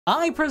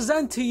I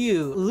present to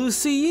you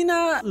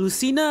Luconia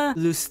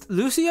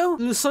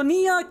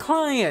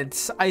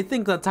client. I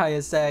think that's how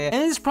you say it.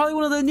 And it's probably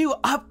one of the new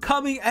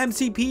upcoming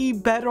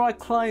MCPE Bedrock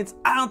clients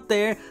out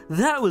there.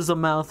 That was a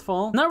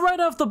mouthful. Now, right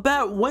off the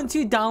bat, once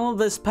you download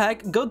this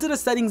pack, go to the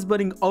settings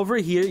button over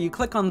here. You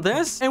click on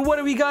this. And what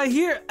do we got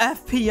here?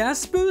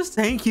 FPS boost.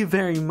 Thank you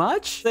very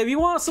much. So if you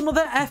want some of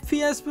that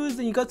FPS boost,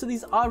 then you go to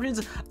these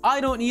options.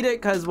 I don't need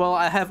it because, well,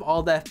 I have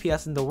all the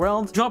FPS in the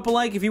world. Drop a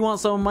like if you want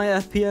some of my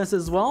FPS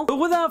as well. But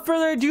without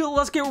further ado,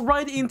 let's get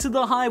right into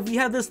the hive. We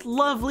have this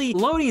lovely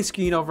loading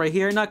screen over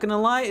here. Not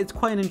gonna lie, it's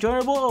quite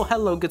enjoyable. Oh,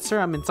 hello, good sir.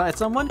 I'm inside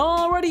someone.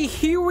 Alrighty,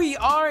 here we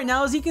are.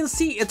 Now, as you can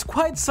see, it's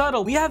quite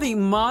subtle. We have a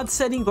mod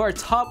setting to our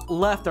top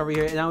left over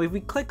here. Now, if we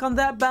click on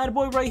that bad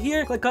boy right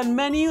here, click on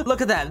menu,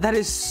 look at that. That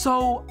is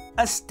so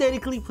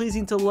aesthetically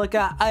pleasing to look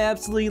at. I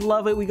absolutely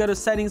love it. We go to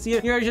settings here.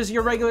 Here are just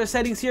your regular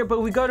settings here,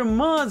 but we go to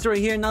mods right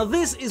here. Now,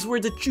 this is where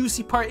the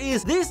juicy part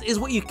is. This is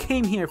what you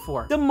came here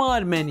for, the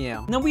mod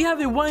menu. Now, we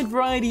have a wide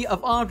variety of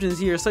options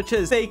here, such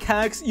as fake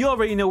hacks. You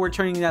already know we're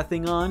turning that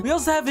thing on. We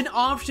also have an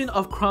option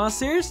of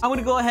crosshairs. I'm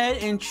gonna go ahead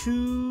and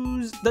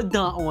choose the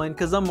dot one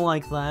because I'm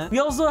like that. We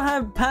also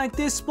have pack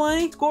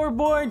display,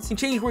 scoreboards, and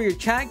change where your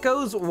chat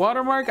goes,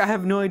 watermark. I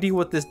have no idea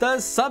what this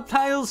does.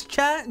 Subtitles,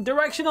 chat,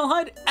 directional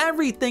HUD,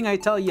 everything, I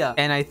tell ya.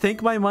 And I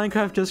think my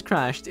Minecraft just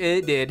crashed.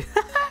 It did.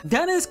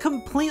 That is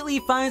completely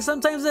fine.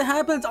 Sometimes it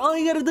happens. All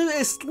you gotta do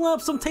is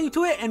slap some tape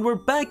to it and we're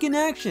back in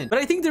action. But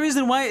I think the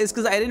reason why is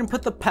because I didn't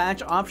put the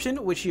patch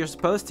option, which you're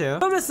supposed to.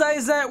 But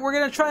besides that, we're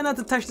gonna try not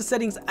to touch the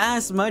settings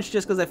as much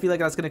just because I feel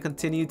like that's gonna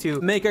continue to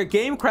make our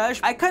game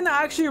crash. I kind of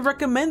actually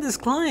recommend this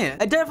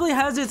client. It definitely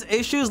has its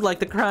issues like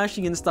the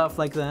crashing and stuff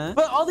like that.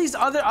 But all these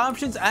other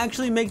options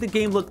actually make the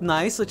game look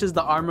nice, such as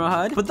the armor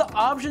HUD. But the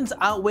options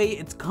outweigh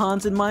its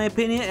cons in my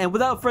opinion. And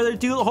without further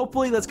ado,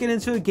 hopefully let's get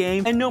into a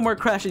game and no more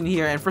crashing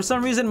here. And for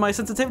some reason, my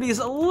sensitivity is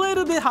a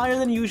little bit higher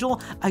than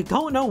usual. I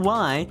don't know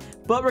why,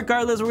 but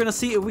regardless, we're gonna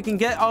see if we can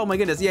get, oh my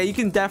goodness, yeah, you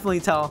can definitely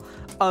tell.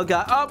 Oh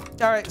god. Oh,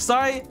 all right,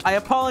 sorry, I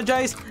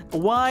apologize.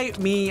 Why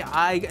me?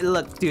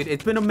 Look, dude,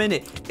 it's been a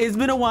minute, it's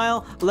been a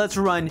while. Let's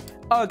run.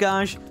 Oh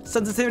gosh,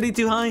 sensitivity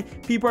too high.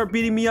 People are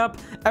beating me up.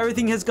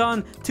 Everything has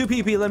gone to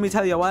PP, let me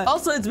tell you what.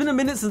 Also, it's been a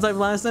minute since I've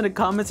last done a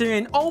commentary,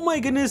 and oh my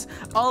goodness,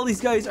 all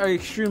these guys are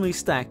extremely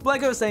stacked. But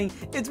like I was saying,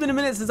 it's been a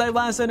minute since I've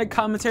last done a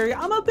commentary.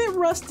 I'm a bit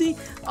rusty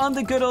on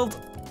the good old...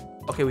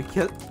 Okay, we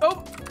killed...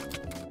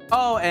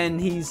 Oh, and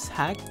he's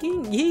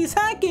hacking? He's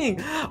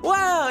hacking!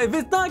 Wow, if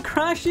it's not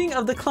crashing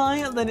of the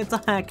client, then it's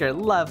a hacker.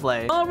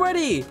 Lovely.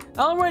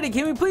 Alrighty,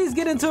 can we please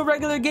get into a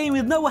regular game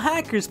with no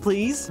hackers,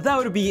 please? That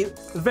would be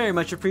very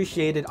much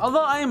appreciated.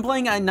 Although I am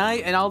playing at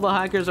night and all the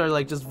hackers are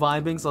like just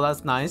vibing, so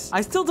that's nice.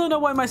 I still don't know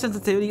why my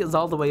sensitivity is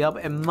all the way up.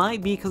 It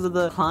might be because of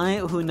the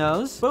client, who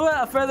knows? But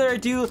without further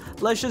ado,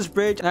 let's just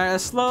bridge and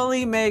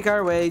slowly make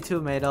our way to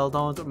middle.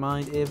 Don't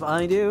mind if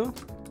I do.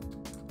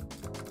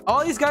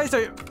 All these guys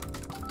are...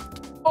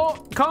 Oh,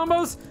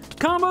 combos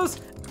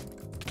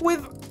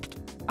with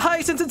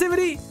high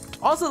sensitivity.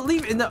 Also,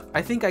 leave in the...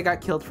 I think I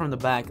got killed from the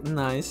back.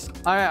 Nice.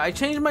 All right, I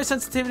changed my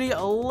sensitivity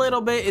a little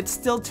bit. It's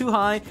still too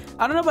high.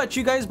 I don't know about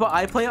you guys, but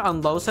I play it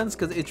on low sense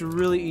because it's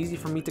really easy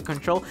for me to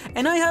control.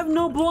 And I have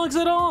no blocks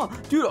at all.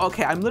 Dude,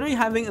 okay, I'm literally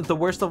having the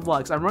worst of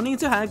blocks. I'm running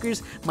into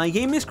hackers. My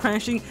game is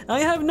crashing. I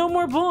have no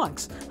more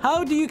blocks.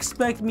 How do you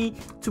expect me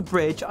to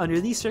bridge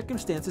under these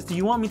circumstances? Do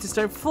you want me to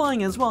start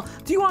flying as well?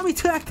 Do you want me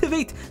to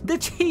activate the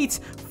cheats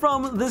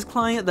from this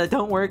client that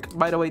don't work?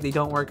 By the way, they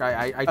don't work.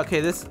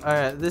 Okay, this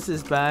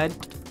is bad.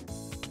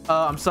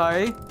 I'm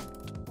sorry.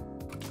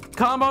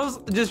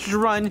 Combos, just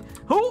run.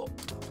 Oh,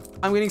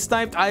 I'm getting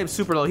sniped. I am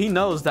super low. He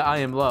knows that I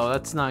am low.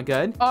 That's not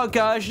good. Oh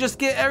gosh, just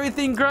get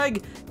everything,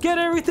 Greg. Get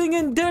everything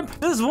and dip.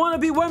 This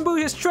wannabe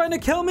Wembu is trying to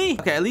kill me.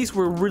 Okay, at least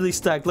we're really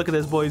stacked. Look at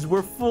this, boys.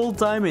 We're full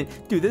diamond.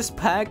 Dude, this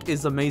pack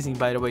is amazing,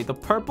 by the way. The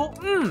purple.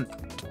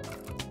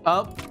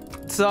 Oh,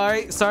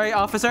 sorry,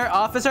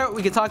 officer.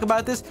 We can talk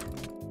about this.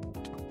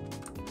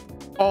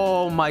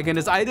 Oh my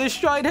goodness, I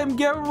destroyed him.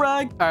 Get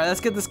wrecked. All right, let's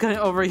get this guy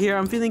over here.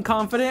 I'm feeling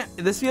confident.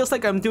 This feels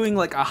like I'm doing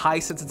like a high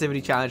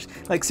sensitivity challenge.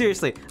 Like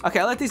seriously. Okay,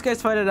 I'll let these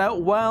guys fight it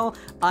out while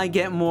I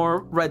get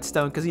more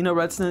redstone, because you know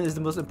redstone is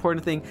the most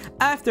important thing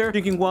after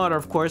drinking water,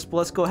 of course. But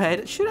let's go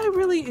ahead. Should I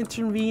really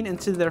intervene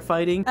into their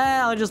fighting?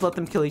 I'll just let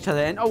them kill each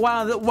other. And oh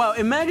wow,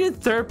 imagine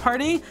third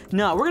party.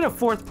 No, we're gonna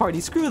fourth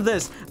party. Screw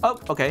this. Oh,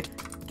 okay.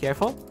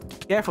 Careful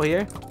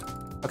here.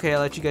 Okay,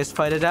 I'll let you guys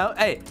fight it out.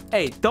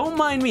 Hey, don't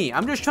mind me.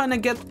 I'm just trying to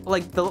get,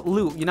 like, the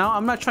loot, you know?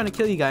 I'm not trying to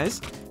kill you guys.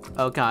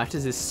 Oh, gosh,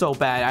 this is so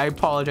bad. I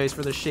apologize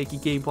for the shaky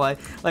gameplay.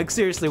 Like,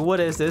 seriously,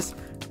 what is this?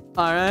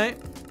 All right.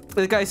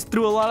 The guys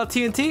threw a lot of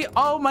TNT.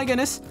 Oh, my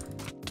goodness.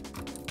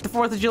 The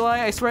 4th of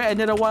July, I swear,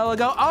 ended a while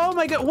ago. Oh,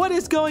 my God. What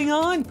is going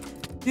on?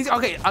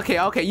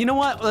 Okay. You know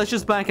what? Let's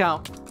just back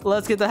out.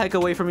 Let's get the heck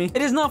away from me.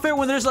 It is not fair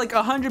when there's, like,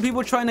 100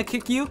 people trying to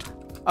kick you.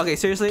 Okay,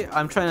 seriously,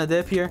 I'm trying to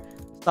dip here.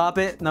 Stop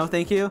it. No,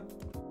 thank you.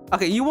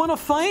 Okay, you want to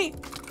fight?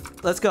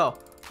 Let's go.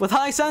 With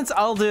high sense,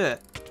 I'll do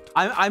it.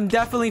 I'm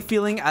definitely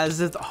feeling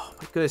as if... Oh,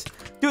 my goodness.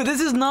 Dude,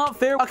 this is not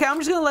fair. Okay, I'm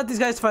just going to let these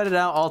guys fight it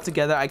out all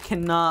together. I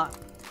cannot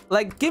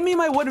Like, give me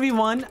my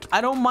 1v1.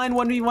 I don't mind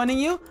 1v1ing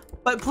you,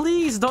 but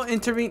please don't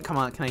intervene. Come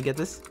on, can I get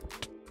this?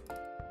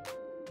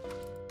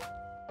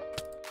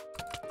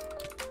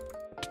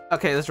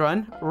 Okay, let's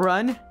run.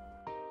 Run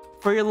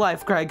for your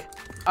life, Craig.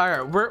 All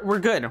right, we're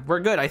good. We're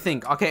good, I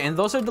think. Okay, and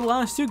those are the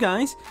last two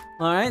guys.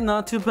 All right,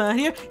 not too bad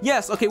here.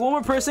 Yes, okay, one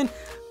more person.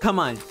 Come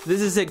on,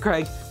 this is it,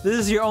 Craig. This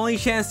is your only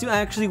chance to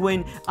actually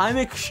win. I'm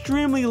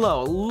extremely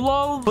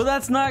low, but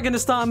that's not gonna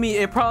stop me.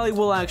 It probably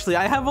will actually.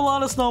 I have a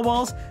lot of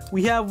snowballs.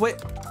 We have,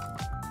 wait.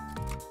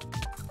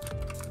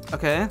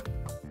 Okay.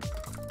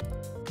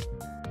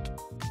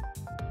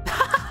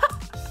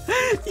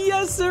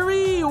 Yes,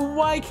 sirree.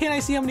 Why can't I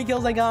see how many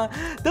kills I got?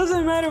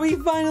 Doesn't matter. We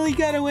finally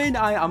got a win.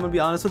 I'm gonna be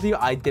honest with you.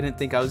 I didn't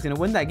think I was gonna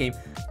win that game,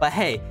 but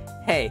hey,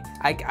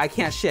 I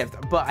can't shift,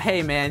 but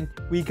hey, man,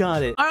 we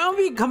got it. I'll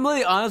be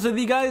completely honest with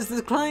you guys. This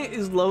client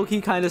is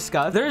low-key kind of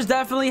scuffed. There's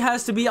definitely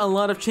has to be a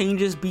lot of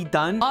changes be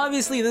done.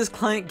 Obviously, this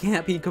client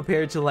can't be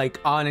compared to like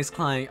Onyx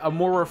client, a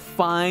more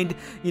refined,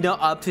 you know,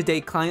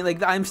 up-to-date client.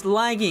 Like, I'm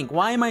lagging.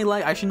 Why am I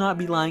lagging? I should not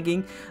be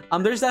lagging.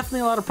 There's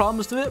definitely a lot of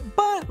problems to it,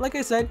 but like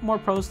I said, more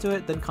pros to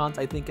it than cons,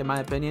 I think, in my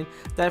opinion.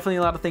 Definitely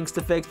a lot of things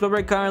to fix, but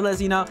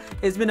regardless, you know,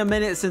 it's been a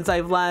minute since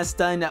I've last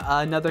done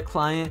another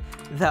client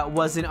that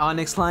was an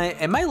Onyx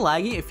client. Am I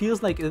lagging? It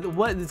feels like,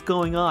 what is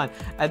going on?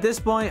 At this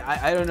point,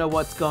 I don't know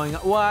what's going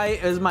on. Why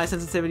is my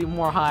sensitivity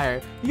more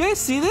higher? You guys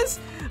see this?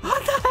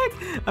 What the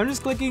heck? I'm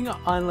just clicking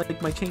on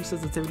like my change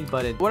sensitivity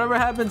button. Whatever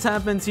happens,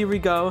 happens. Here we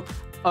go.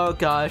 Oh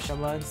gosh.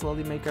 Come on,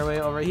 slowly make our way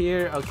over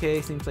here.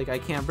 Okay, seems like I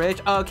can't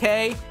bridge.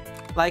 Okay.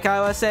 Like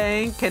I was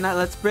saying,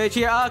 let's bridge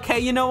here. Okay,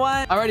 you know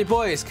what? Alrighty,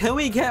 boys, can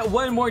we get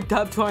one more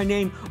dub to our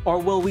name, or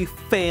will we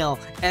fail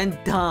and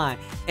die?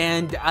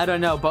 And I don't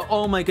know, but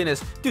oh my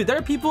goodness, dude, there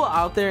are people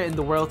out there in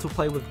the world who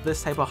play with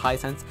this type of high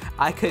sense.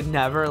 I could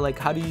never. Like,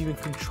 how do you even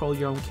control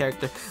your own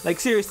character? Like,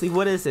 seriously,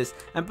 what is this?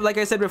 And like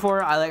I said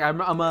before,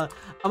 I'm a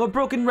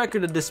broken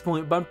record at this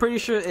point, but I'm pretty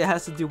sure it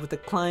has to do with the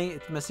client.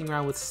 It's messing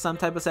around with some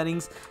type of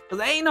settings, because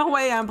there ain't no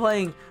way I'm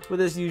playing with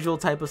this usual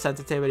type of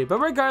sensitivity. But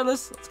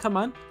regardless, come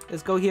on,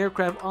 let's go here,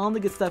 grab all the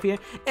good stuff here.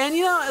 And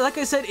you know, like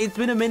I said, it's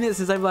been a minute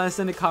since I've last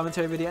done a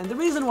commentary video, and the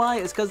reason why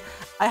is because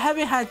I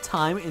haven't had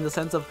time, in the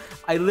sense of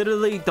I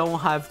literally don't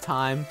have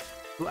time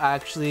to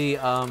actually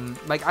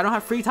like, I don't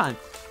have free time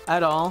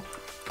at all.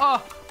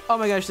 Oh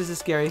my gosh, this is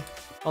scary.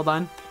 Hold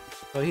on.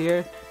 Go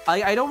here.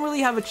 I don't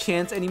really have a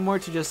chance anymore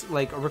to just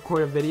like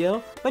record a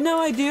video, but now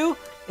I do.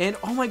 And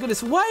oh my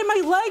goodness, why am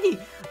I lagging?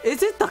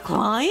 Is it the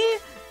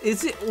client?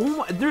 Is it? Oh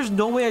my, there's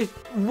no way.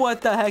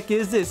 What the heck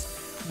is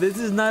this? This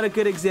is not a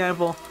good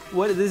example.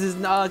 What? This is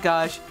not. Oh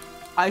gosh,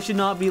 I should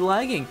not be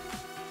lagging.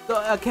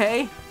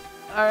 Okay.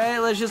 All right,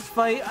 let's just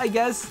fight. I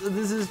guess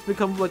this has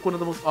become like one of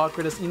the most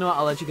awkwardest. You know what?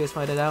 I'll let you guys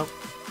fight it out.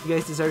 You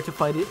guys deserve to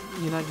fight it.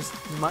 You know, just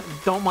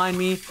don't mind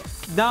me.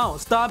 No,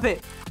 stop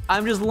it.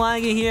 I'm just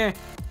lagging here,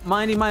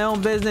 minding my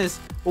own business.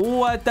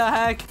 What the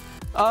heck?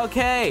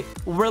 Okay,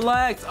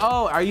 relax.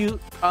 Oh, are you?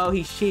 Oh,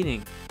 he's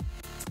cheating.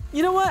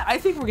 You know what? I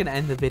think we're gonna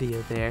end the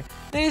video there.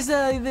 There's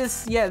yeah.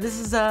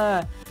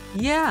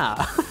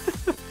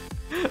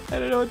 I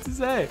don't know what to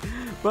say.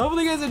 But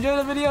hopefully you guys enjoyed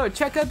the video.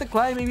 Check out the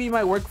client. Maybe it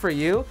might work for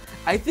you.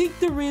 I think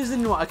the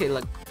reason why... Okay,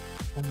 look.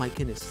 Oh my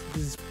goodness.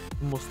 This is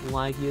the most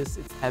laggiest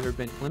it's ever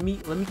been. Let me,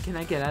 can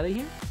I get out of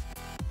here?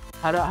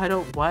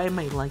 Why am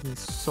I lagging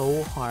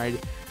so hard?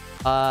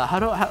 How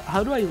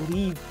do I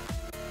leave?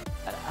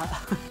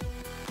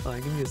 Hold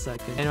on, give me a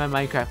second. And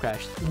my Minecraft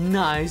crashed.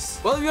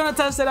 Nice. Well, if you want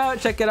to test it out,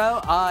 check it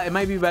out. It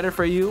might be better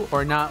for you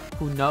or not.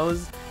 Who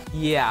knows?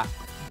 Yeah.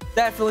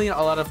 Definitely a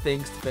lot of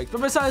things to fix.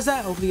 But besides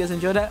that, hopefully you guys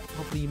enjoyed that.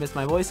 Hopefully you missed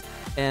my voice.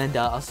 And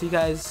I'll see you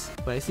guys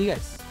when I see you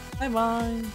guys. Bye bye.